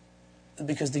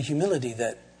 Because the humility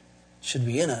that should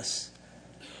be in us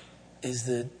is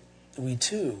that we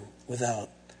too, without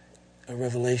a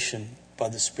revelation by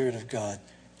the Spirit of God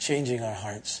changing our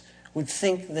hearts, would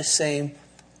think the same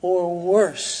or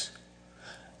worse.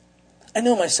 I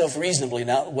know myself reasonably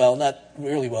now. Well, not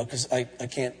really well, because I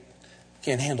can't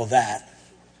handle that.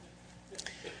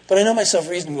 But I know myself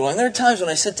reasonably well. And there are times when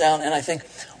I sit down and I think,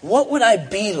 what would I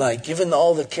be like, given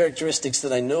all the characteristics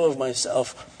that I know of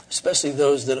myself, especially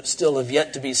those that still have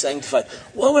yet to be sanctified?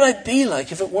 What would I be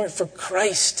like if it weren't for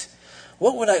Christ?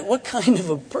 What kind of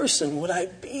a person would I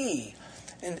be?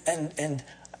 And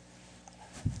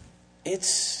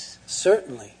it's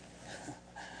certainly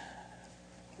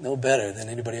no better than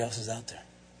anybody else's out there.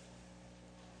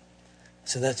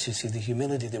 So that's, you see, the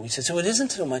humility that we see. So it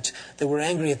isn't so much that we're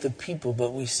angry at the people,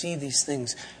 but we see these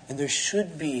things, and there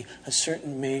should be a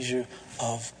certain measure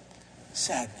of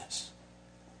sadness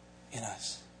in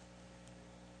us.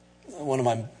 One of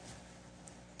my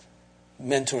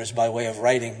mentors by way of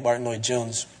writing, Martin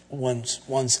Lloyd-Jones, once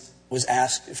was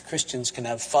asked if Christians can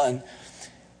have fun.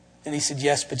 And he said,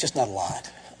 yes, but just not a lot.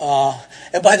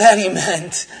 And by that he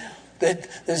meant that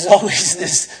there's always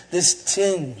this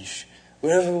tinge,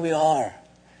 wherever we are,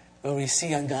 where we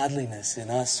see ungodliness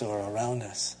in us or around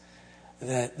us,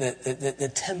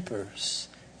 that tempers,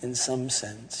 in some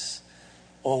sense,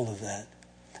 all of that.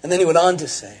 And then he went on to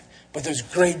say, but there's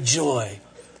great joy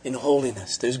in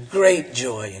holiness. There's great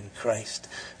joy in Christ.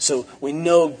 So we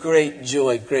know great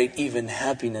joy, great even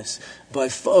happiness by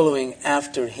following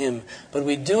after Him. But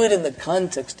we do it in the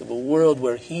context of a world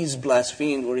where He's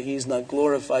blasphemed, where He's not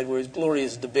glorified, where His glory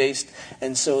is debased.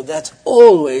 And so that's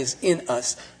always in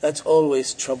us. That's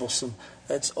always troublesome.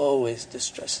 That's always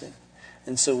distressing.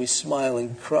 And so we smile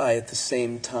and cry at the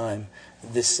same time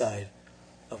this side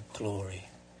of glory.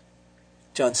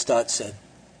 John Stott said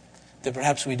that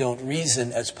perhaps we don't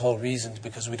reason as Paul reasoned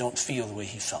because we don't feel the way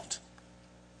he felt.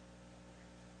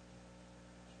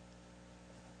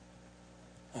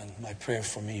 And my prayer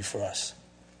for me, for us,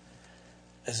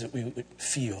 is that we would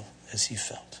feel as he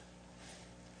felt.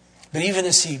 But even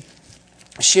as he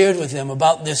shared with them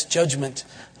about this judgment,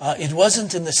 it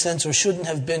wasn't in the sense, or couldn't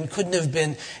have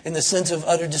been in the sense of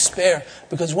utter despair.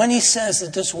 Because when he says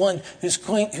that this one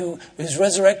who is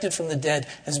resurrected from the dead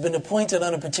has been appointed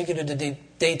on a particular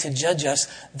day to judge us,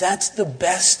 that's the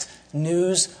best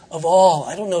news of all.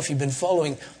 I don't know if you've been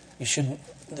following,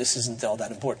 this isn't all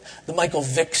that important, the Michael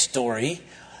Vick story,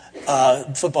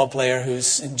 football player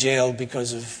who's in jail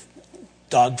because of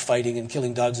dog fighting and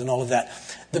killing dogs and all of that.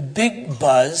 The big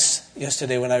buzz the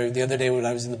other day when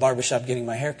I was in the barbershop getting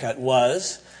my hair cut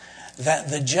was that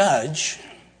the judge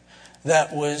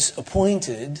that was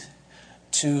appointed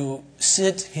to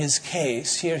hear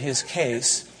his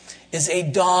case, is a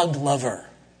dog lover.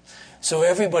 So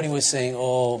everybody was saying,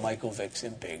 oh, Michael Vick's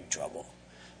in big trouble.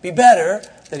 Be better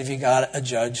that if you got a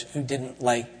judge who didn't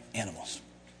like animals.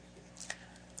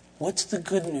 What's the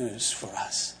good news for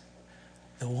us?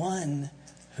 The one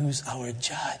who's our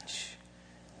judge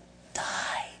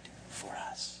died for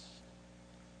us.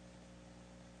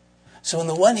 So on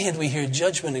the one hand, we hear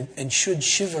judgment and should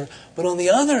shiver. But on the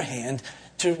other hand,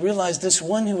 to realize this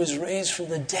one who was raised from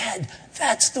the dead,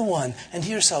 that's the one. And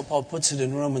here's how Paul puts it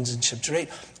in Romans in chapter 8.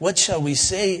 What shall we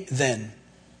say then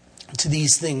to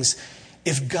these things?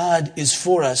 If God is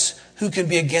for us, who can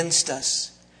be against us?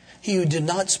 He who did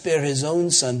not spare his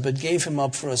own son, but gave him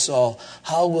up for us all,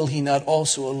 how will he not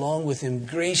also along with him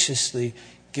graciously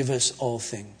give us all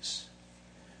things?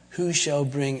 Who shall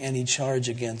bring any charge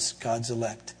against God's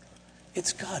elect?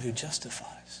 It's God who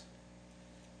justifies.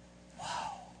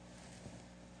 Wow.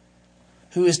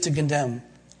 Who is to condemn?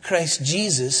 Christ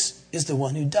Jesus is the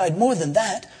one who died. More than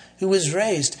that, who was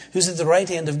raised, who's at the right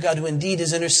hand of God, who indeed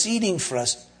is interceding for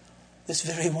us. This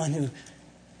very one who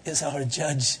is our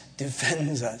judge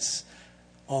defends us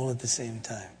all at the same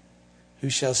time. Who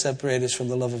shall separate us from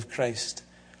the love of Christ?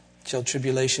 Shall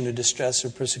tribulation or distress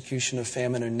or persecution or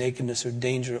famine or nakedness or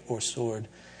danger or sword?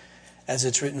 As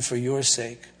it's written, for your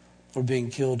sake, we're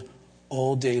being killed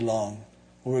all day long.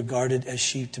 We're regarded as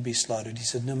sheep to be slaughtered. He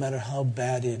said, no matter how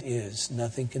bad it is,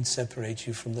 nothing can separate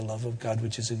you from the love of God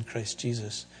which is in Christ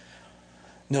Jesus.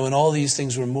 No, in all these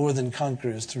things we're more than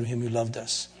conquerors through him who loved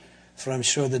us. For I'm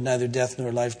sure that neither death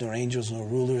nor life, nor angels, nor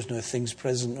rulers, nor things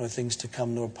present, nor things to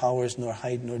come, nor powers, nor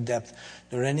height, nor depth,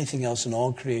 nor anything else in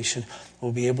all creation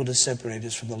will be able to separate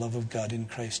us from the love of God in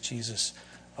Christ Jesus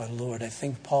our Lord. I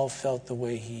think Paul felt the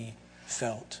way he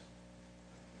felt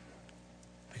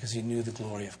because he knew the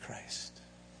glory of Christ.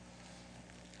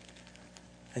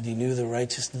 And he knew the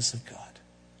righteousness of God.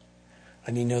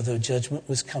 And he knew though judgment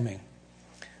was coming,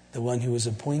 the one who was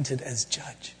appointed as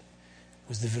judge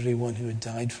was the very one who had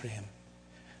died for him.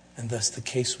 And thus the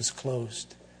case was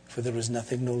closed, for there was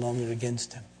nothing no longer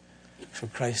against him, for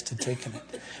Christ had taken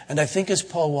it. And I think as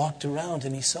Paul walked around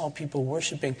and he saw people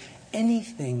worshiping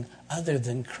anything other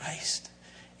than Christ,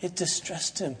 it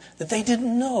distressed him that they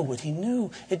didn't know what he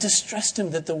knew. It distressed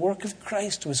him that the work of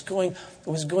Christ was going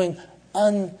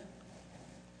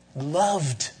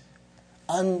loved,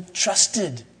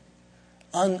 untrusted,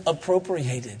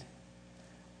 unappropriated.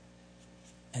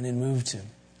 And it moved him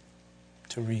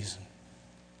to reason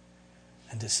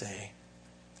and to say,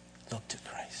 look to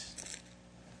Christ.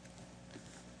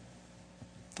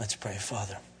 Let's pray.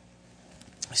 Father,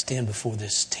 I stand before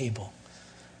this table,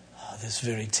 this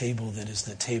very table that is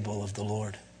the table of the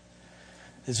Lord.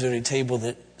 This very table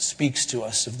that speaks to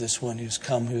us of this one who's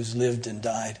come, who's lived and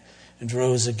died and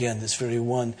rose again. This very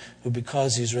one who,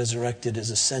 because he's resurrected, has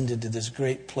ascended to this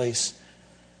great place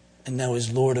and now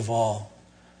is Lord of all.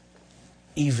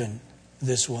 Even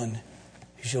this one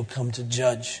who shall come to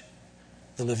judge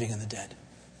the living and the dead.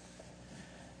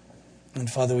 And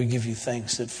Father, we give you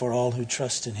thanks that for all who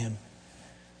trust in him,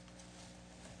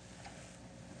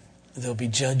 they'll be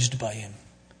judged by him,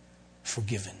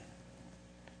 forgiven.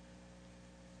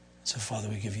 So Father,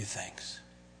 we give you thanks.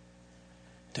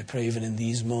 I pray even in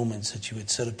these moments that you would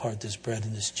set apart this bread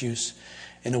and this juice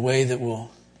in a way that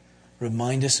will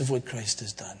remind us of what Christ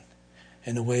has done,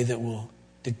 in a way that will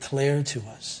declare to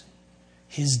us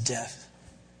his death,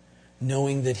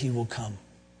 knowing that he will come.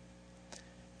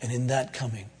 And in that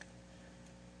coming,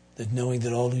 that knowing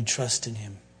that all who trust in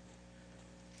him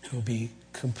will be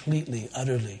completely,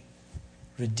 utterly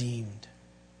redeemed,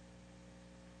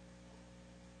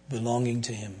 belonging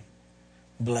to him,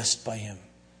 blessed by him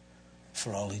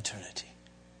for all eternity.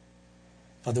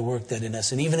 Father, work that in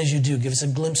us. And even as you do, give us a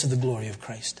glimpse of the glory of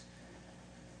Christ.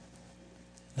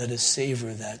 Let us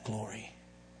savor that glory.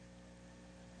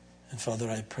 And Father,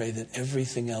 I pray that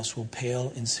everything else will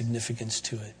pale in significance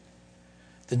to it.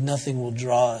 That nothing will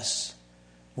draw us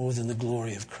more than the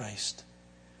glory of Christ.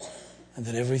 And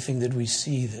that everything that we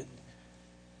see that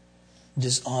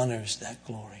dishonors that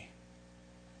glory,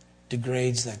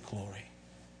 degrades that glory,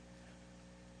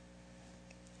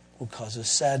 will cause us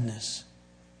sadness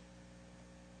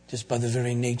just by the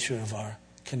very nature of our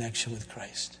connection with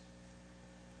Christ.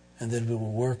 And that it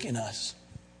will work in us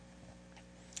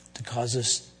to cause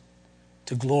us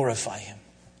to glorify him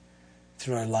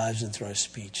through our lives and through our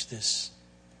speech. This,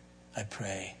 I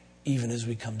pray, even as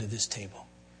we come to this table.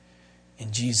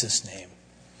 In Jesus' name,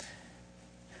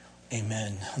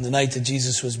 amen. On the night that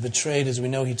Jesus was betrayed, as we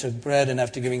know, he took bread, and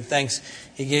after giving thanks,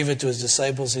 he gave it to his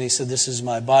disciples, and he said, "This is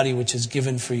my body, which is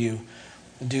given for you.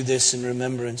 Do this in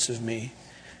remembrance of me."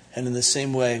 And in the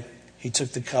same way, he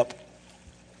took the cup.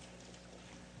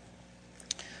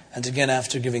 And again,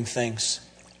 after giving thanks,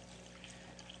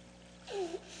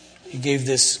 he gave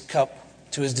this cup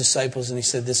to his disciples, and he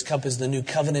said, "This cup is the new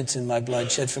covenant in my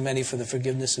blood, shed for many for the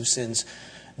forgiveness of sins.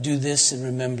 Do this in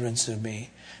remembrance of me."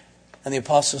 And the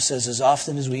apostle says, as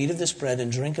often as we eat of this bread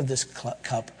and drink of this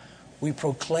cup, we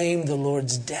proclaim the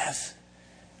Lord's death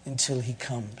until he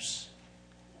comes.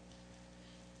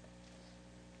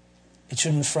 It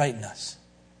shouldn't frighten us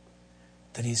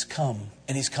that he's come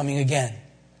and he's coming again.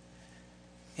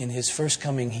 In his first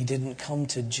coming, he didn't come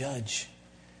to judge.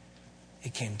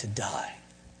 He came to die.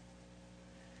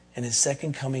 In his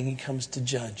second coming, he comes to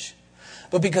judge.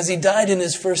 But because he died in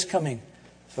his first coming,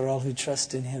 for all who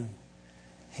trust in him,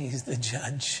 he's the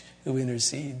judge who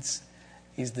intercedes.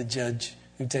 He's the judge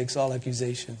who takes all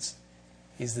accusations.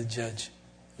 He's the judge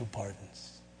who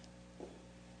pardons.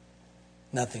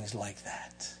 Nothing's like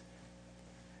that.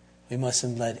 We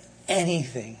mustn't let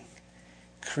anything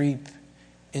creep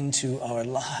into our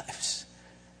lives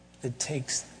that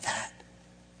takes that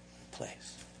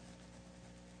place.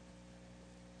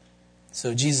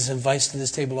 So Jesus invites to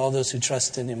this table all those who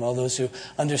trust in him, all those who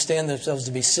understand themselves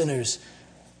to be sinners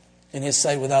in his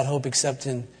sight without hope except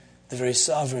in the very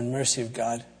sovereign mercy of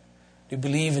God, who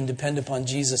believe and depend upon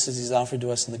Jesus as he's offered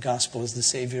to us in the gospel as the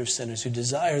Savior of sinners, who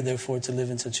desire therefore to live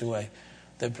in such a way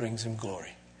that brings him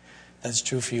glory. That's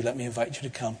true for you. Let me invite you to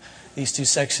come. These two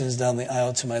sections down the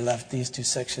aisle to my left, these two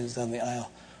sections down the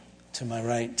aisle to my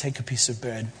right. Take a piece of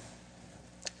bread,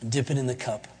 dip it in the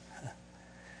cup,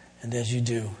 and as you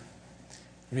do,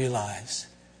 realize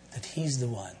that he's the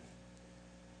one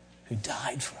who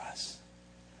died for us,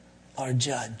 our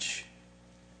judge,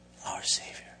 our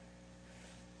Savior.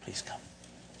 Please come.